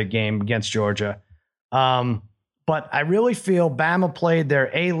had a big game against Georgia. But I really feel Bama played their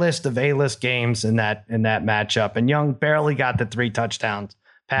A-list of A-list games in that matchup. And Young barely got the 3 touchdowns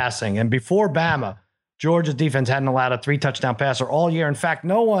passing. And before Bama, Georgia's defense hadn't allowed a 3-touchdown passer all year. In fact,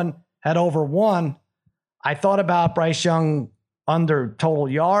 no one had over 1. I thought about Bryce Young under total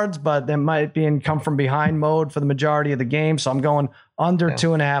yards, but there might be in come from behind mode for the majority of the game. So I'm going under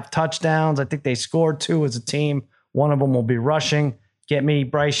 2.5 touchdowns. I think they scored 2 as a team. One of them will be rushing. Get me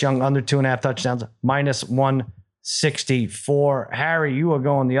Bryce Young under 2.5 touchdowns, minus 164. Harry, you are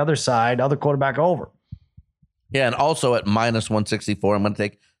going the other side, other quarterback over. Yeah, and also at minus 164, I'm going to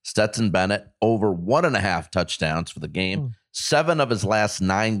take Stetson Bennett over 1.5 touchdowns for the game. 7 of his last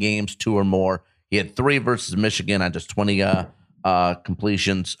 9 games, 2 or more. He had 3 versus Michigan on just 20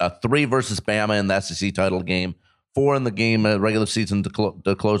 completions, 3 versus Bama in the SEC title game, 4 in the game regular season to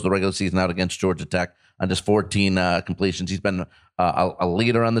close the regular season out against Georgia Tech on just 14 completions. He's been a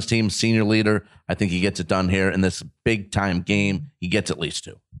leader on this team, senior leader. I think he gets it done here in this big time game. He gets at least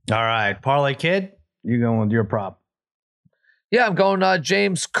 2. All right, Parlay Kid, you going with your prop? Yeah, I'm going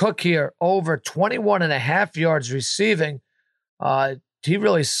James Cook here, over 21.5 yards receiving. He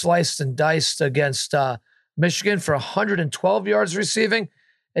really sliced and diced against Michigan for 112 yards receiving.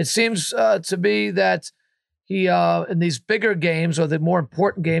 It seems to be that he, in these bigger games or the more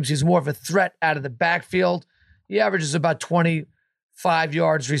important games, he's more of a threat out of the backfield. He averages about 25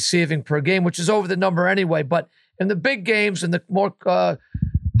 yards receiving per game, which is over the number anyway. But in the big games and the more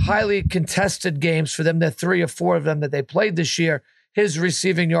highly contested games for them, the 3 or 4 of them that they played this year, his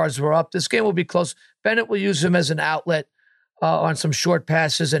receiving yards were up. This game will be close. Bennett will use him as an outlet on some short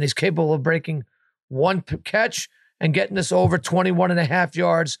passes, and he's capable of breaking 1 catch and getting this over 21.5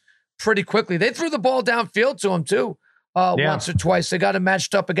 yards pretty quickly. They threw the ball downfield to him too, once or twice. They got him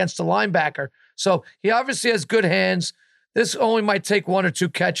matched up against the linebacker. So he obviously has good hands. This only might take 1 or 2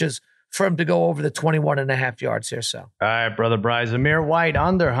 catches for him to go over the 21.5 yards here. So, all right, brother Bryce, Zamir White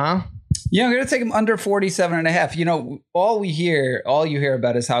under, huh? Yeah, I'm going to take him under 47.5. All you hear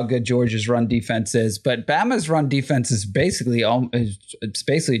about is how good Georgia's run defense is, but Bama's run defense is basically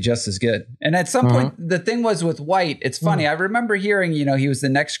just as good. And at some point, the thing was with White, it's funny. I remember hearing, he was the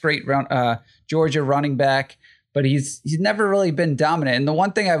next great Georgia running back, but he's never really been dominant. And the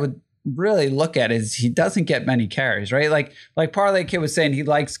one thing I would really look at is he doesn't get many carries, right? Like Parlay Kid was saying, he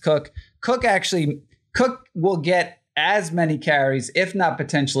likes Cook. Cook will get as many carries, if not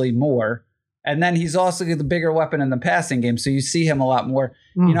potentially more. And then he's also the bigger weapon in the passing game. So you see him a lot more.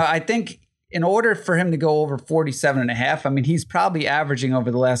 I think in order for him to go over 47.5, he's probably averaging over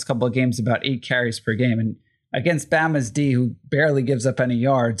the last couple of games about 8 carries per game. And against Bama's D, who barely gives up any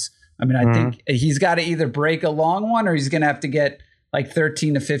yards, I think he's got to either break a long one or he's going to have to get like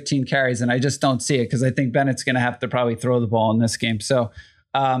 13 to 15 carries, and I just don't see it because I think Bennett's going to have to probably throw the ball in this game. So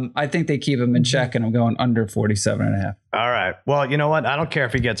I think they keep him in check, and I'm going under 47.5. All right. Well, you know what? I don't care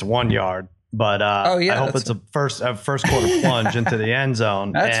if he gets 1 yard. But I hope it's a first quarter plunge into the end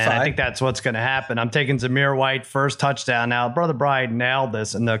zone. That's fine. I think that's what's going to happen. I'm taking Zamir White first touchdown. Now, Brother Brian nailed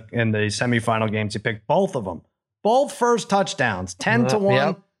this in the semifinal games. He picked both of them, both first touchdowns, 10 to 1.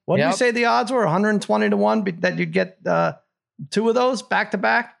 Yep. What did you say the odds were? 120 to 1 that you get 2 of those back to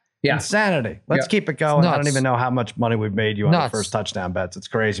back. Yeah. Insanity. Let's keep it going. I don't even know how much money we've made you on the first touchdown bets. It's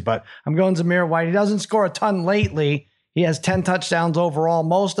crazy. But I'm going Zamir White. He doesn't score a ton lately. He has 10 touchdowns overall.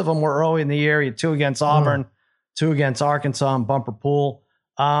 Most of them were early in the year. He had 2 against Auburn, 2 against Arkansas and Bumper Pool.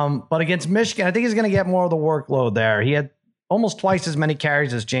 But against Michigan, I think he's going to get more of the workload there. He had almost twice as many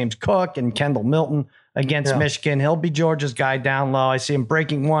carries as James Cook and Kendall Milton against Michigan. He'll be Georgia's guy down low. I see him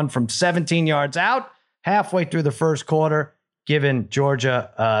breaking one from 17 yards out halfway through the first quarter, giving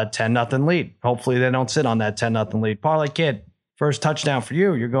Georgia a 10-0 lead. Hopefully they don't sit on that 10-0 lead. Parlay Kid, first touchdown for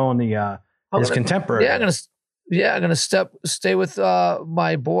you. You're going his contemporary. Yeah, I'm gonna stay with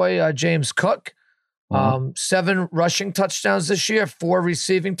my boy James Cook. 7 rushing touchdowns this year, 4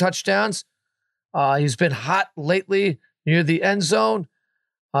 receiving touchdowns. He's been hot lately near the end zone.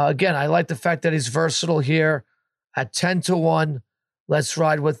 Again, I like the fact that he's versatile here at 10 to 1. Let's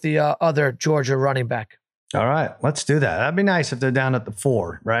ride with the other Georgia running back. All right, let's do that. That'd be nice if they're down at the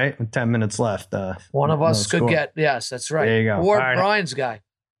 4, right? With 10 minutes left. One of us could get, yes, that's right. There you go. Or Brian's guy.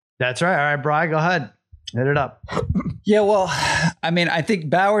 That's right. All right, Brian, go ahead. Hit it up. Yeah, well, I mean, I think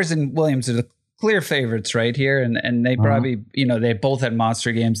Bowers and Williams are the clear favorites right here. And they probably, they both had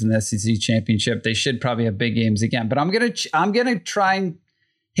monster games in the SEC championship. They should probably have big games again. But I'm gonna try and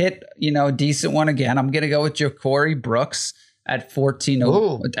hit, a decent one again. I'm gonna go with Ja'Cory Brooks at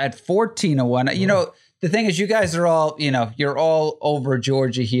 14-1. The thing is, you guys are all, you're all over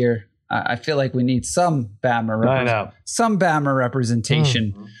Georgia here. I feel like we need some Bama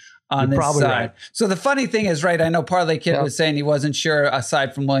representation. On You're this side. Right. So the funny thing is, right, I know Parlay Kid was saying he wasn't sure,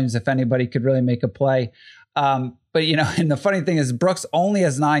 aside from Williams, if anybody could really make a play. But, and the funny thing is Brooks only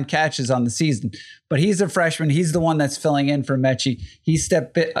has 9 catches on the season, but he's a freshman. He's the one that's filling in for Mechie. He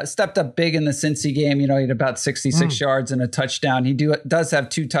stepped up big in the Cincy game. He had about 66 yards and a touchdown. He does have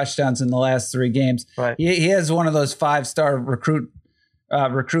 2 touchdowns in the last 3 games. Right. He has one of those 5-star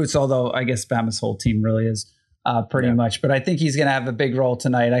recruits, although I guess Bama's whole team really is. Pretty much, but I think he's going to have a big role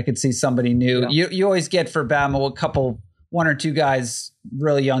tonight. I could see somebody new. Yeah. You always get for Bama 1 or 2 guys,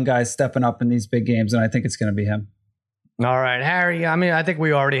 really young guys stepping up in these big games, and I think it's going to be him. All right, Harry. I mean, I think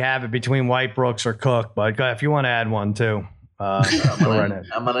we already have it between White, Brooks, or Cook, but if you want to add one too, I'm going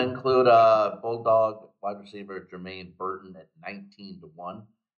to include Bulldog wide receiver Jermaine Burton at 19 to 1.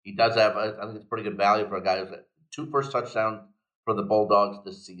 He does have, I think it's pretty good value for a guy who's got 2 first touchdowns for the Bulldogs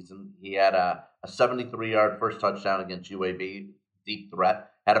this season. He had a 73-yard first touchdown against UAB, deep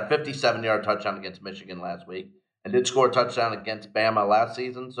threat. Had a 57-yard touchdown against Michigan last week, and did score a touchdown against Bama last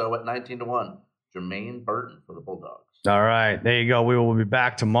season. So at 19 to 1, Jermaine Burton for the Bulldogs. All right, there you go. We will be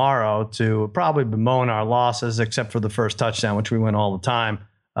back tomorrow to probably bemoan our losses, except for the first touchdown, which we win all the time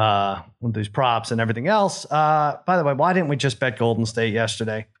with these props and everything else. By the way, why didn't we just bet Golden State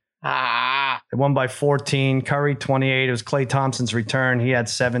yesterday? They won by 14. Curry 28. It was Klay Thompson's return. He had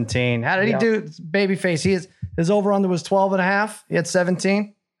 17. How did he do? Babyface. His over under was 12.5. He had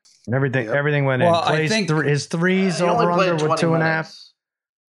 17. And everything went in. I think his threes over under were 2.5.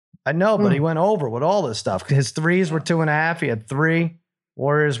 I know, but he went over with all this stuff. His threes were 2.5. He had 3.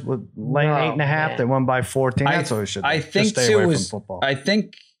 Warriors were laying 8.5. They won by 14. That's what we should do. I think just stay away from football. I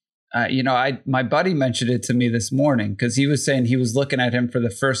think. My buddy mentioned it to me this morning because he was saying he was looking at him for the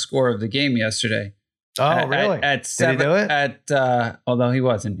first score of the game yesterday. Oh, really? At 7, did he do it? Although he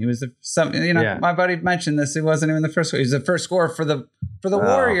wasn't. He was my buddy mentioned this. It wasn't even the first score. He was the first score for the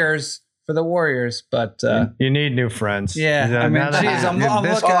Warriors. For the Warriors, but you need new friends. Yeah, I'm looking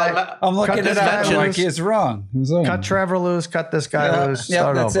at it like he's wrong. Cut Trevor loose. Cut this guy loose.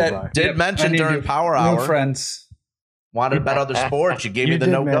 Yeah, that's it. Did mention during Power Hour. New friends. Wanted to bet other sports. You gave me the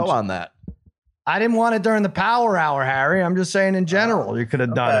no-go on that. I didn't want it during the Power Hour, Harry. I'm just saying in general, you could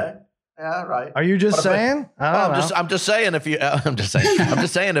have done it. Yeah, right. Are you just saying? I'm just saying if you. I'm just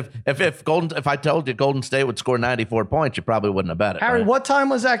saying if I told you Golden State would score 94 points, you probably wouldn't have bet it. Harry, right? What time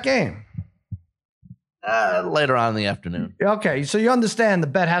was that game? Later on in the afternoon. Okay, so you understand the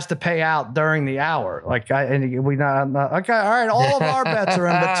bet has to pay out during the hour. Okay. All right. All of our bets are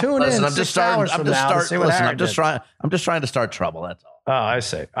in, but tune in. I'm just trying to start trouble. That's all. Oh, I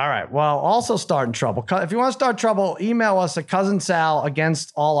see. All right. Well, also starting trouble. If you want to start trouble, email us at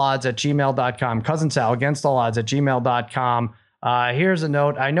cousinsal@gmail.com. Cousinsal@gmail.com. Here's a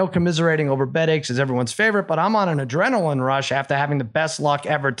note. I know commiserating over bed aches is everyone's favorite, but I'm on an adrenaline rush after having the best luck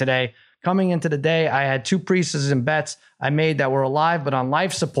ever today. Coming into the day, I had 2 preseason bets I made that were alive, but on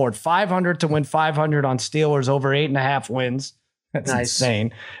life support. 500 to win 500 on Steelers over 8.5 wins. That's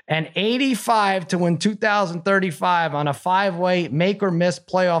insane. And 85 to win 2,035 on a 5-way make or miss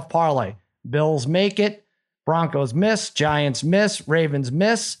playoff parlay. Bills make it. Broncos miss. Giants miss. Ravens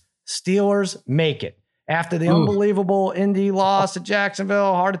miss. Steelers make it. After the unbelievable Indy loss to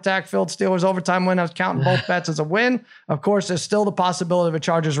Jacksonville, heart attack filled Steelers overtime win, I was counting both bets as a win. Of course, there's still the possibility of a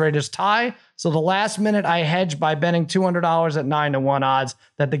Chargers-Raiders tie. So the last minute I hedged by betting $200 at 9-1 odds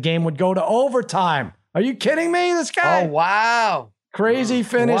that the game would go to overtime. Are you kidding me? This guy? Oh, wow. Crazy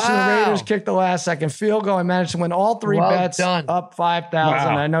finish. And the Raiders kicked the last second field goal. I managed to win all 3 bets up 5,000.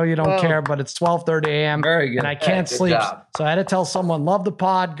 Wow. I know you don't care, but it's 12:30 a.m. Very good. And I can't sleep. So I had to tell someone, love the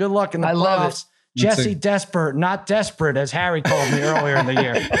pod. Good luck in the playoffs. Jesse Desperate, not desperate, as Harry told me earlier in the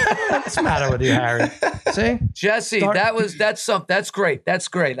year. What's the matter with you, Harry? See? Jesse, that's great. That's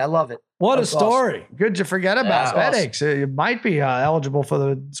great. I love it. What a story. Awesome. Good to forget about headaches. You might be eligible for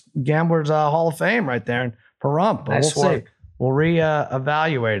the Gamblers Hall of Fame right there in Pahrump. But we'll see. We'll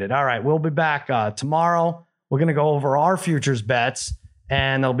reevaluate it. All right, we'll be back tomorrow. We're going to go over our futures bets,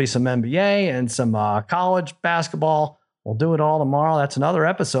 and there'll be some NBA and some college basketball. We'll do it all tomorrow. That's another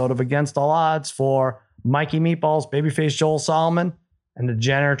episode of Against All Odds for Mikey Meatballs, Babyface Joel Solomon, and the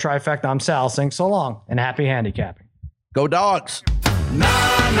Jenner trifecta. I'm Sal. Saying so long and happy handicapping. Go Dogs. Nah,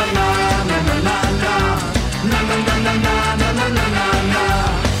 nah.